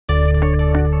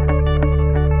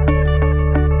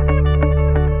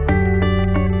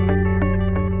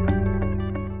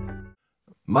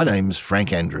My name's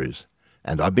Frank Andrews,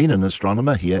 and I've been an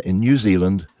astronomer here in New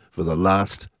Zealand for the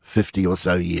last 50 or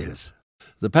so years.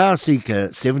 The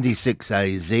Powerseeker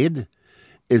 76AZ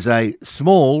is a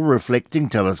small reflecting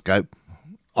telescope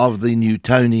of the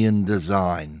Newtonian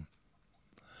design.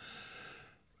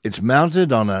 It's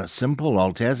mounted on a simple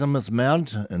altazimuth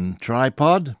mount and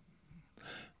tripod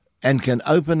and can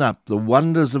open up the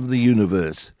wonders of the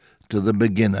universe to the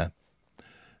beginner.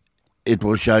 It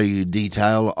will show you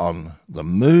detail on the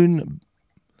Moon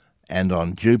and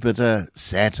on Jupiter,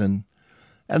 Saturn,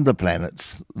 and the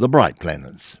planets, the bright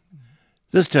planets.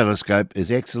 This telescope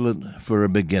is excellent for a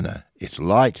beginner. It's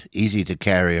light, easy to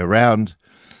carry around,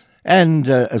 and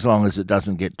as long as it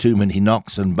doesn't get too many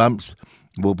knocks and bumps,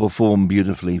 will perform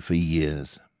beautifully for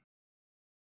years.